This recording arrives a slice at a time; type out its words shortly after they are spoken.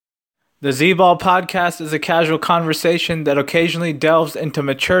The Z-Ball podcast is a casual conversation that occasionally delves into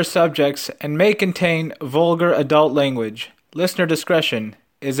mature subjects and may contain vulgar adult language. Listener discretion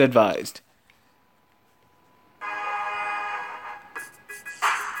is advised.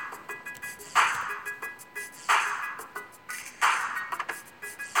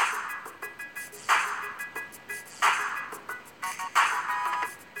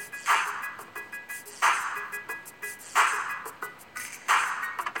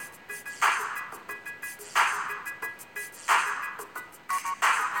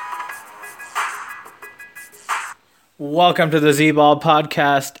 Welcome to the Z-Ball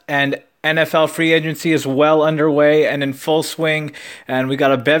podcast, and NFL free agency is well underway and in full swing, and we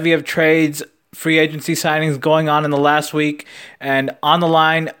got a bevy of trades, free agency signings going on in the last week, and on the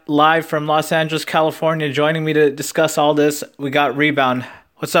line, live from Los Angeles, California, joining me to discuss all this, we got Rebound.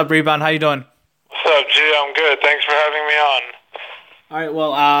 What's up, Rebound? How you doing? What's up, G? I'm good. Thanks for having me on. All right,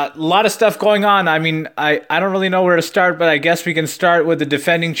 well, a lot of stuff going on. I mean, I don't really know where to start, but I guess we can start with the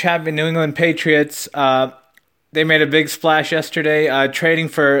defending champion New England Patriots. They made a big splash yesterday, trading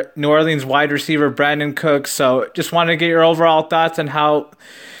for New Orleans wide receiver Brandin Cooks. So just wanted to get your overall thoughts on how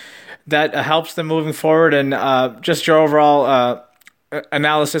that helps them moving forward, and just your overall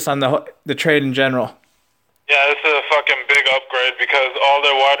analysis on the trade in general. Yeah, this is a fucking big upgrade because all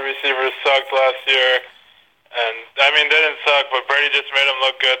their wide receivers sucked last year. And, I mean, they didn't suck, but Brady just made them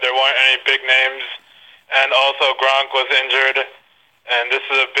look good. There weren't any big names. And also Gronk was injured. And this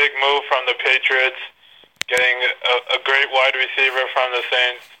is a big move from the Patriots, getting a great wide receiver from the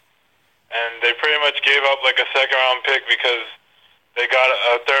Saints. And they pretty much gave up like a second-round pick because they got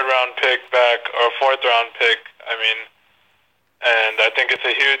a third-round pick back, or a fourth-round pick, I mean. And I think it's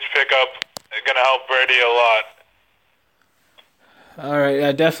a huge pickup. It's going to help Brady a lot. All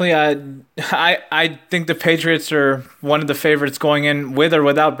right, definitely. I think the Patriots are one of the favorites going in with or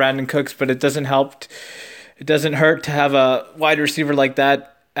without Brandin Cooks, but it doesn't help. It doesn't hurt to have a wide receiver like that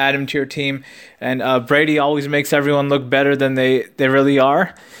add him to your team, and Brady always makes everyone look better than they really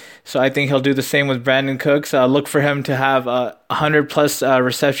are. So I think he'll do the same with Brandin Cooks. Look for him to have a 100-plus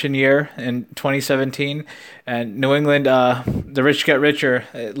reception year in 2017, and New England, the rich get richer,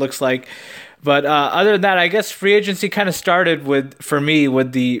 it looks like. But other than that, I guess free agency kind of started for me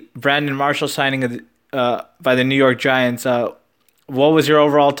with the Brandon Marshall signing by the New York Giants. What was your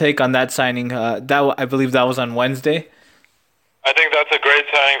overall take on that signing? I believe that was on Wednesday. I think that's a great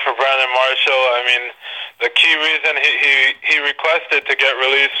signing for Brandon Marshall. I mean, the key reason he requested to get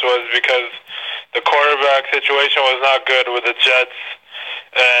released was because the quarterback situation was not good with the Jets.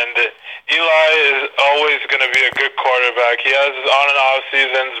 And Eli is always going to be a good quarterback. He has his on and off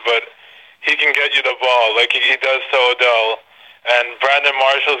seasons, but he can get you the ball like he does to Odell. And Brandon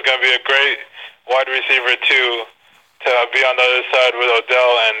Marshall is going to be a great wide receiver, too, to be on the other side with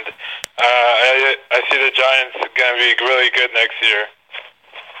Odell, and I see the Giants going to be really good next year.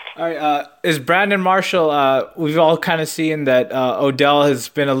 All right, is Brandon Marshall, we've all kind of seen that Odell has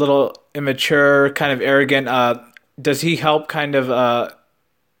been a little immature, kind of arrogant. Does he help kind of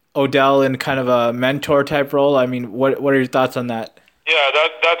Odell in kind of a mentor-type role? I mean, what are your thoughts on that? Yeah,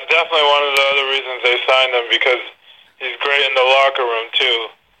 that's definitely one of the other reasons they signed him, because he's great in the locker room, too.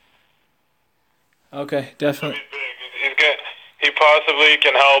 Okay, definitely. He possibly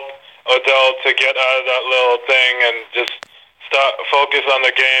can help Odell to get out of that little thing and just focus on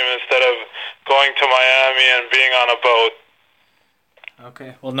the game instead of going to Miami and being on a boat.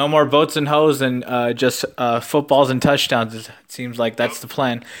 Okay, well, no more boats and hoes and just footballs and touchdowns. It seems like that's the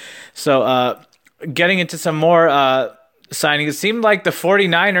plan. So getting into some more signings, it seemed like the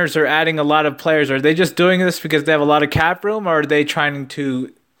 49ers are adding a lot of players. Are they just doing this because they have a lot of cap room, or are they trying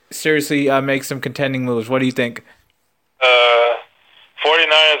to seriously make some contending moves? What do you think?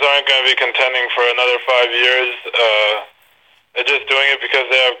 49ers aren't going to be contending for another 5 years. They're just doing it because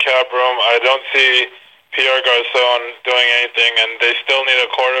they have cap room. I don't see Pierre Garçon doing anything, and they still need a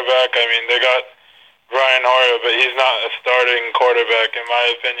quarterback. I mean, they got Brian Hoyer, but he's not a starting quarterback, in my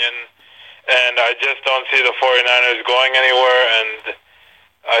opinion. And I just don't see the 49ers going anywhere, and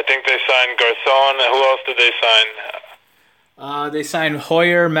I think they signed Garçon. Who else did they sign? They signed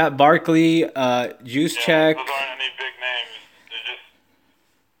Hoyer, Matt Barkley, Juszczyk. Those aren't any big names.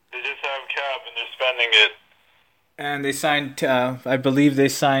 They just have cap and they're spending it. And they signed, I believe they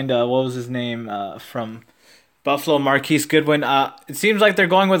signed, what was his name, from Buffalo, Marquise Goodwin. It seems like they're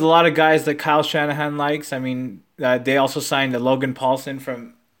going with a lot of guys that Kyle Shanahan likes. I mean, they also signed Logan Paulson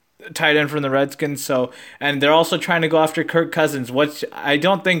from tight end from the Redskins. So, and they're also trying to go after Kirk Cousins, which I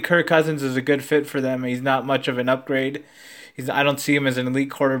don't think Kirk Cousins is a good fit for them. He's not much of an upgrade. I don't see him as an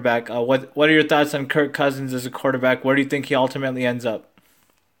elite quarterback. What are your thoughts on Kirk Cousins as a quarterback? Where do you think he ultimately ends up?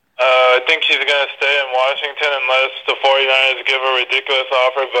 I think he's going to stay in Washington unless the 49ers give a ridiculous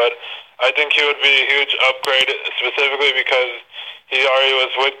offer, but I think he would be a huge upgrade specifically because he already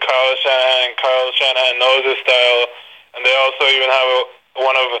was with Kyle Shanahan, and Kyle Shanahan knows his style, and they also even have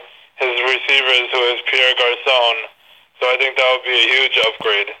one of his receivers who is Pierre Garcon, so I think that would be a huge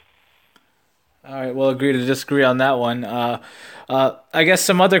upgrade. All right, we'll agree to disagree on that one. I guess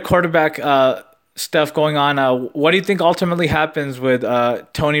some other quarterback stuff going on. What do you think ultimately happens with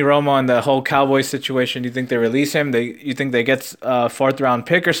Tony Romo and the whole Cowboys situation? Do you think they release him? You think they get a fourth-round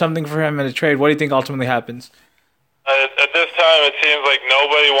pick or something for him in a trade? What do you think ultimately happens? At this time, it seems like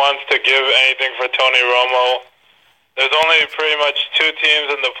nobody wants to give anything for Tony Romo. There's only pretty much two teams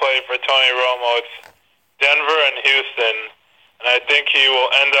in the play for Tony Romo. It's Denver and Houston, and I think he will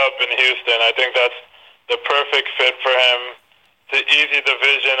end up in Houston. I think that's the perfect fit for him. It's an easy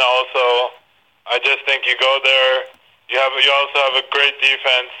division also. I just think you go there. You also have a great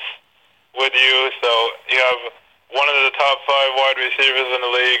defense with you, so you have one of the top 5 wide receivers in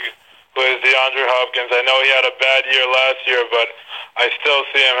the league, who is DeAndre Hopkins. I know he had a bad year last year, but I still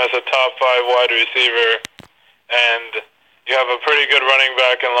see him as a top 5 wide receiver. And you have a pretty good running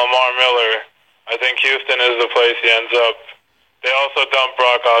back in Lamar Miller. I think Houston is the place he ends up. They also dumped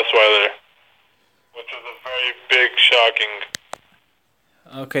Brock Osweiler, which was a very big shocking.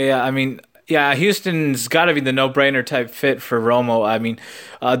 Okay, yeah, I mean, yeah, Houston's got to be the no-brainer type fit for Romo. I mean,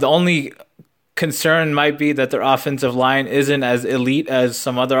 the only concern might be that their offensive line isn't as elite as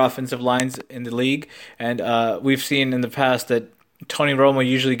some other offensive lines in the league, and we've seen in the past that Tony Romo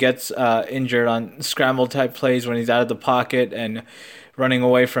usually gets injured on scramble type plays when he's out of the pocket and running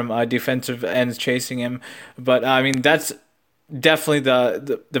away from defensive ends chasing him. But I mean, that's definitely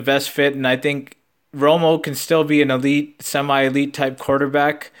the best fit, and I think Romo can still be an elite, semi-elite type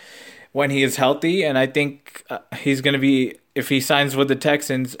quarterback when he is healthy, and I think he's going to be, if he signs with the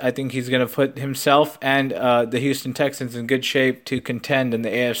Texans, I think he's going to put himself and the Houston Texans in good shape to contend in the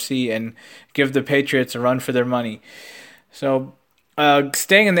AFC and give the Patriots a run for their money. So,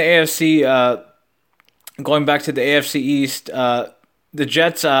 staying in the AFC, going back to the AFC East, the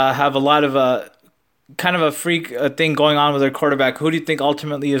Jets have a lot of kind of a freak thing going on with their quarterback. Who do you think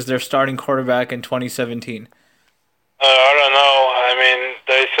ultimately is their starting quarterback in 2017? I don't know. I mean,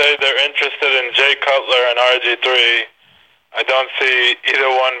 they say they're interested in Jay Cutler and RG3. I don't see either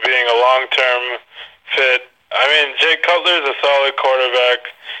one being a long-term fit. I mean, Jay Cutler is a solid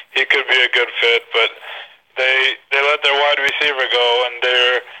quarterback. He could be a good fit, but they let their wide receiver go, and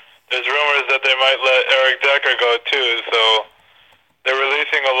there's rumors that they might let Eric Decker go too. So they're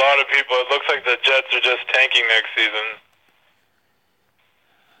releasing a lot of people. It looks like the Jets are just tanking next season.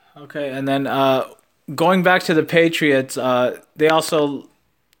 Okay, and then going back to the Patriots, they also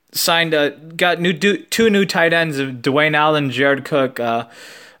signed got two new tight ends, Dwayne Allen and Jared Cook. I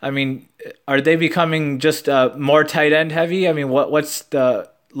mean, are they becoming just more tight end heavy? I mean, what's the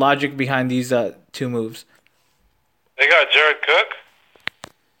logic behind these two moves? They got Jared Cook?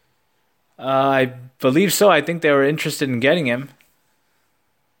 I believe so. I think they were interested in getting him.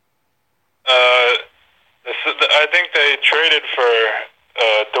 I think they traded for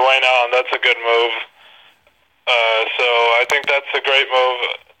Dwayne Allen. That's a good move. So I think that's a great move.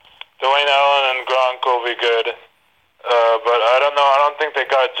 Dwayne Allen and Gronk will be good. But I don't know. I don't think they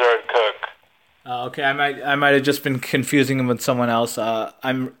got Jared Cook. Okay, I might have just been confusing him with someone else.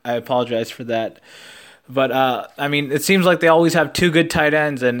 I apologize for that. But I mean, it seems like they always have two good tight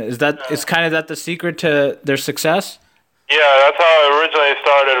ends, and is kind of that the secret to their success? Yeah, that's how it originally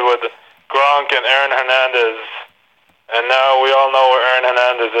started with Gronk and Aaron Hernandez, and now we all know where Aaron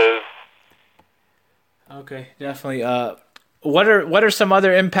Hernandez is. Okay, definitely. What are some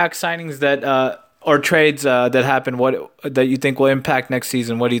other impact signings that or trades that happen? That you think will impact next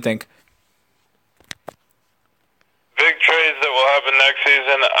season? What do you think? Big trades that will happen next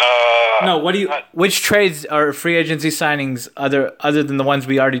season. No, which trades or free agency signings other than the ones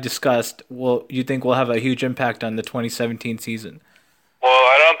we already discussed you think will have a huge impact on the 2017 season? Well,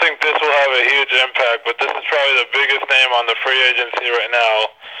 I don't think this will have a huge impact, but this is probably the biggest name on the free agency right now,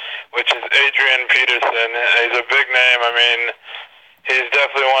 which is Adrian Peterson. He's a big name. I mean, he's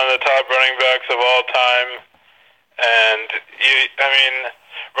definitely one of the top running backs of all time. And,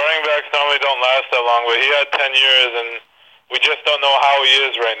 running backs normally don't last that long, but he had 10 years, and we just don't know how he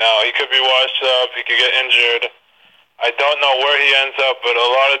is right now. He could be washed up. He could get injured. I don't know where he ends up, but a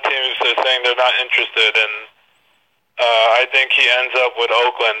lot of teams are saying they're not interested, and I think he ends up with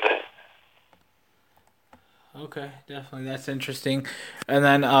Oakland. Okay, definitely. That's interesting. And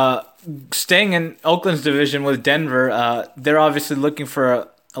then staying in Oakland's division with Denver, they're obviously looking for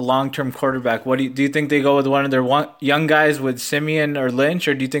a long-term quarterback, what do you think they go with one of their young guys with Simeon or Lynch,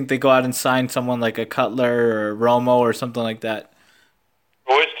 or do you think they go out and sign someone like a Cutler or Romo or something like that?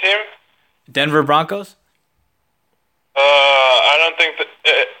 Which team? Denver Broncos? I don't think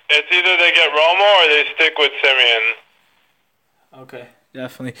it's either they get Romo or they stick with Simeon. Okay,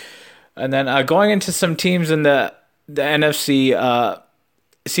 definitely. And then going into some teams in the NFC,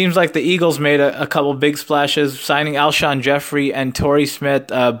 it seems like the Eagles made a couple big splashes, signing Alshon Jeffrey and Torrey Smith,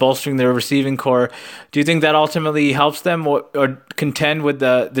 bolstering their receiving core. Do you think that ultimately helps them or contend with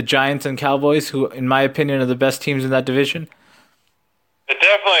the Giants and Cowboys, who, in my opinion, are the best teams in that division? It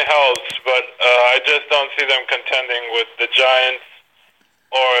definitely helps, but I just don't see them contending with the Giants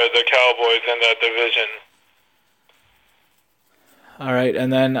or the Cowboys in that division. All right,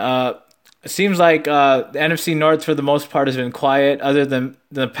 and then it seems like the NFC North, for the most part, has been quiet, other than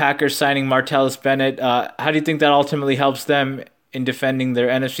the Packers signing Martellus Bennett. How do you think that ultimately helps them in defending their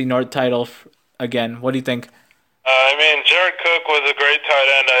NFC North title again? What do you think? Jared Cook was a great tight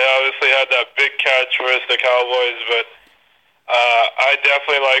end. I obviously had that big catch versus the Cowboys, but I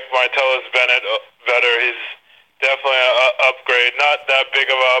definitely like Martellus Bennett better. He's definitely an upgrade. Not that big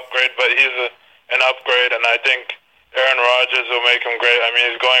of an upgrade, but he's an upgrade, and I think Aaron Rodgers will make him great.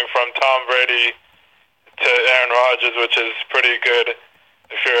 He's going from Tom Brady to Aaron Rodgers, which is pretty good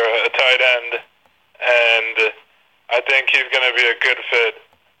if you're a tight end, and I think he's going to be a good fit.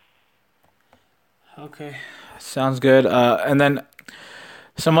 Okay, sounds good. And then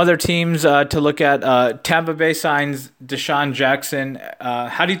some other teams to look at. Tampa Bay signs Deshaun Jackson.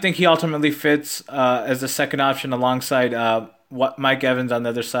 How do you think he ultimately fits as a second option alongside Mike Evans on the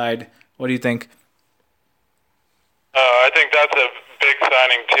other side? What do you think? I think that's a big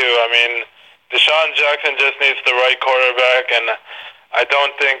signing too. Deshaun Jackson just needs the right quarterback, and I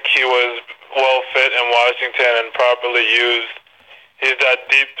don't think he was well fit in Washington and properly used. He's that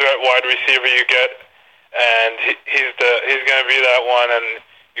deep threat wide receiver you get, and he's going to be that one. And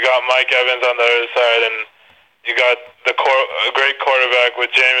you got Mike Evans on the other side, and you got a great quarterback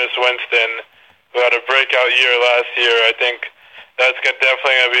with Jameis Winston, who had a breakout year last year. I think that's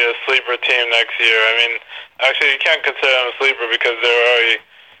definitely going to be a sleeper team next year. Actually, you can't consider them a sleeper because they're already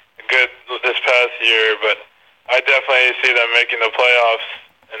good this past year, but I definitely see them making the playoffs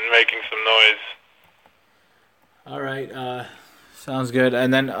and making some noise. All right, sounds good.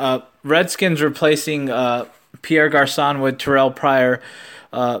 And then Redskins replacing Pierre Garçon with Terrell Pryor.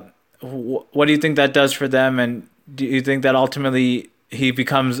 What do you think that does for them, and do you think that ultimately he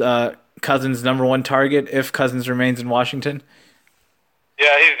becomes Cousins' number one target if Cousins remains in Washington?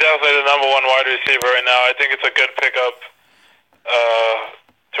 Yeah, he's definitely the number one wide receiver right now. I think it's a good pickup.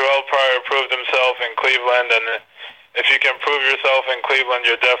 Terrell Pryor proved himself in Cleveland, and if you can prove yourself in Cleveland,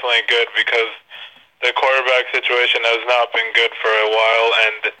 you're definitely good because the quarterback situation has not been good for a while,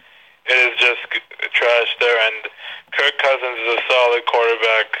 and it is just trash there, and Kirk Cousins is a solid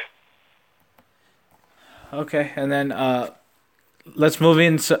quarterback. Okay, and then let's move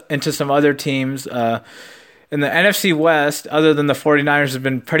into some other teams. In the NFC West, other than the 49ers, have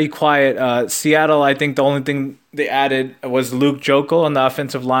been pretty quiet. Seattle, I think the only thing they added was Luke Joeckel on the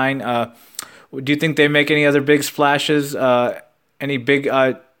offensive line. Do you think they make any other big splashes, any big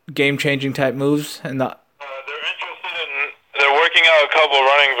game-changing type moves? They're working out a couple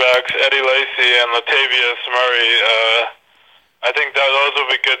running backs, Eddie Lacy and Latavius Murray. I think that those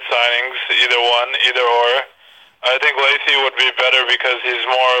will be good signings, either one, either or. I think Lacy would be better because he's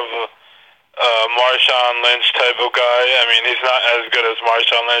more of a Marshawn Lynch type of guy. He's not as good as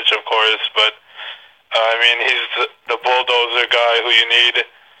Marshawn Lynch, of course, but he's the bulldozer guy who you need,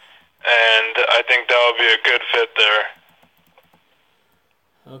 and I think that would be a good fit there.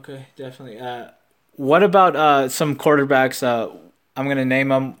 Okay, definitely. What about some quarterbacks? I'm going to name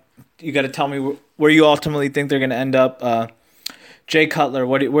them. You got to tell me where you ultimately think they're going to end up. Jay Cutler,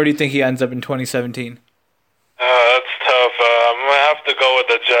 where do you think he ends up in 2017? That's tough. I'm going to have to go with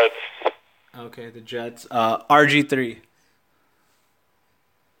the Jets. Okay, the Jets. RG3.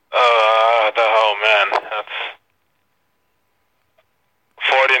 The hell, man. That's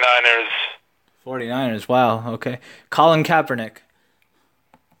 49ers. 49ers, wow, okay. Colin Kaepernick.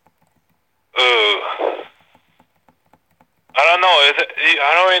 Ooh. I don't know.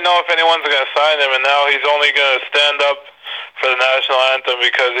 I don't even know if anyone's going to sign him, and now he's only going to stand up for the national anthem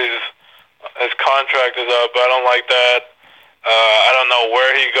because his contract is up. I don't like that. I don't know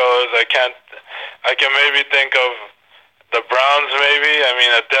where he goes. I can maybe think of the Browns, maybe.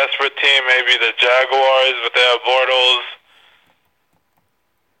 A desperate team, maybe the Jaguars, but they have Bortles.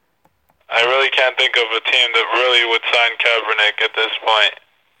 I really can't think of a team that really would sign Kaepernick at this point.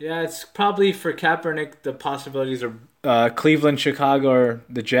 Yeah, it's probably for Kaepernick, the possibilities are Cleveland, Chicago, or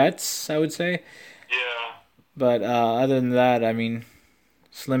the Jets, I would say. Yeah. But other than that, I mean,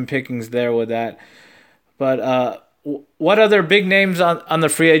 slim pickings there with that. But what other big names on the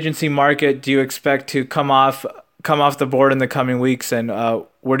free agency market do you expect to come off the board in the coming weeks, and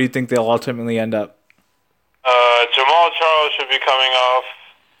where do you think they'll ultimately end up? Jamal Charles should be coming off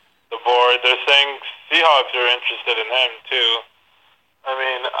the board. They're saying Seahawks are interested in him too. I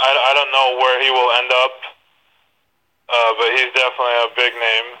mean, I don't know where he will end up, but he's definitely a big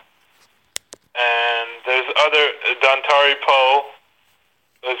name. And there's other Dontari Poe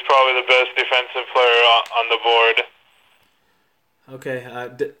is probably the best defensive player on the board.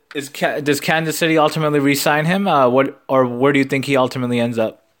 Okay. Does Kansas City ultimately re-sign him? Where do you think he ultimately ends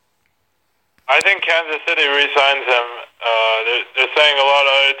up? I think Kansas City re-signs him. They're saying a lot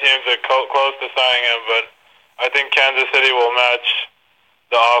of other teams are close to signing him, but I think Kansas City will match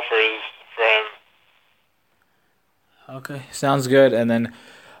the offers for him. Okay, sounds good. And then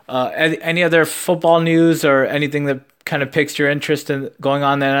any other football news or anything that kind of piques your interest in going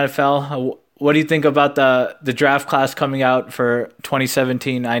on in the NFL? What do you think about the draft class coming out for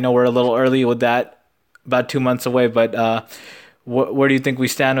 2017? I know we're a little early with that, about 2 months away, but where do you think we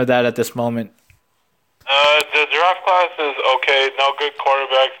stand with that at this moment? The draft class is okay. No good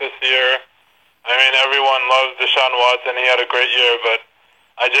quarterbacks this year. I mean, everyone loves Deshaun Watson. He had a great year, but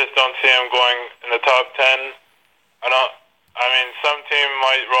I just don't see him going in the top 10. I mean, some team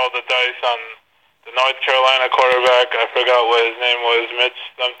might roll the dice on the North Carolina quarterback. I forgot what his name was. Mitch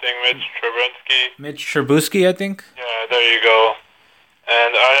Trubisky. Mitch Trubisky, I think. Yeah, there you go.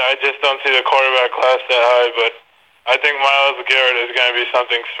 And I just don't see the quarterback class that high, but I think Myles Garrett is going to be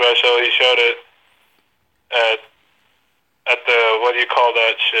something special. He showed it at the, what do you call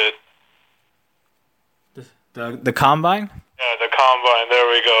that shit? The combine? Yeah, the combine. There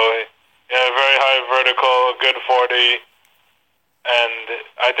we go. Yeah, very high vertical, good 40, and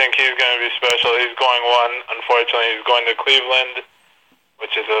I think he's going to be special. He's going one. Unfortunately, he's going to Cleveland,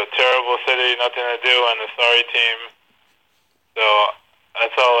 which is a terrible city, nothing to do, and a sorry team. So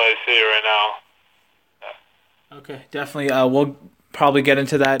that's all I see right now. Okay, definitely. We'll probably get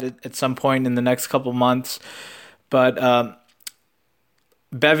into that at some point in the next couple months. But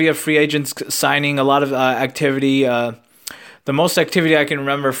bevy of free agents signing, a lot of activity. The most activity I can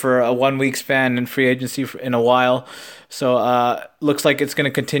remember for a 1 week span in free agency in a while. So looks like it's going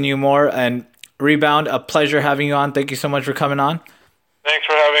to continue more. And Rebound, a pleasure having you on. Thank you so much for coming on. Thanks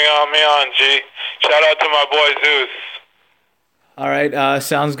for having me on, G. Shout out to my boy Zeus. All right,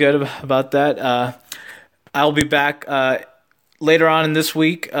 sounds good about that. I'll be back later on in this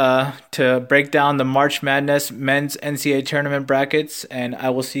week to break down the March Madness men's NCAA tournament brackets, and I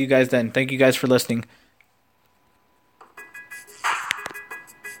will see you guys then. Thank you guys for listening.